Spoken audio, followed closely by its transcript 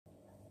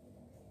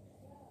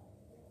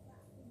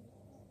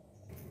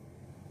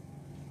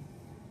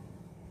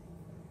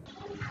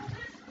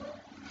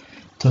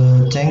To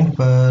change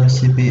per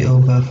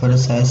CPU buffer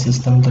size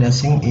system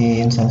tracing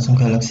in Samsung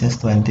Galaxy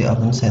S20,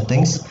 open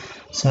settings,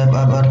 swipe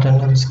up or down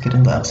home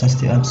screen to access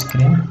the app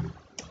screen,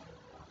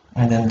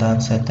 and then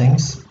tap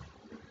settings.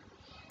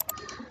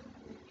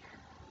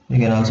 You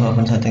can also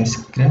open settings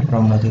screen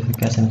from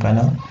notification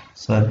panel,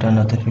 swipe down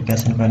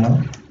notification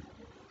panel,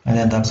 and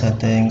then tap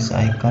settings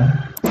icon.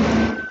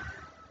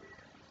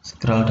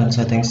 Scroll down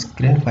settings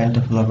screen, find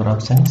developer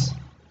options,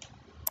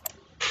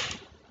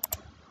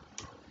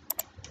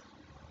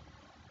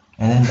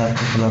 and then tap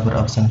developer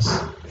options.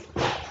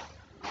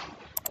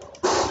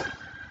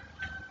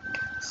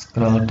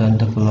 Scroll down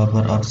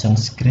developer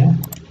options screen,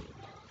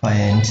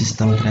 find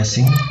system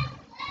tracing,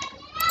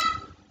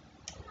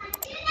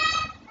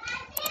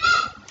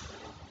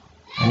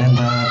 and then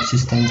tap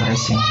system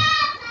tracing.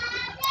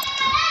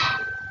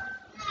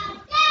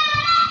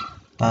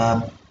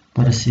 Tap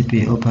per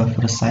CPU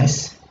buffer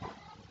size,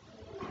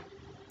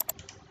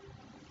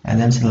 and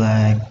then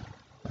select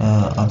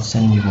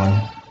option you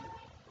want.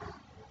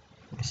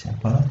 For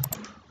example,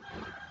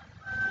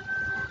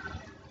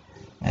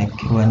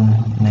 like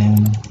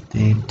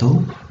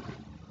 192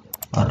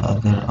 or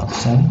other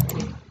option.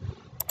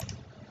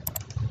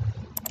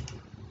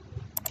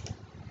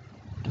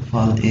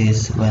 Default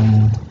is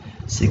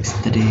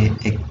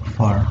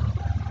 16384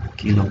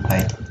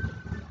 kilobyte.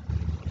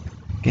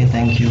 Okay,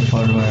 thank you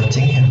for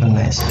watching. Have a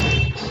nice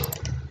day.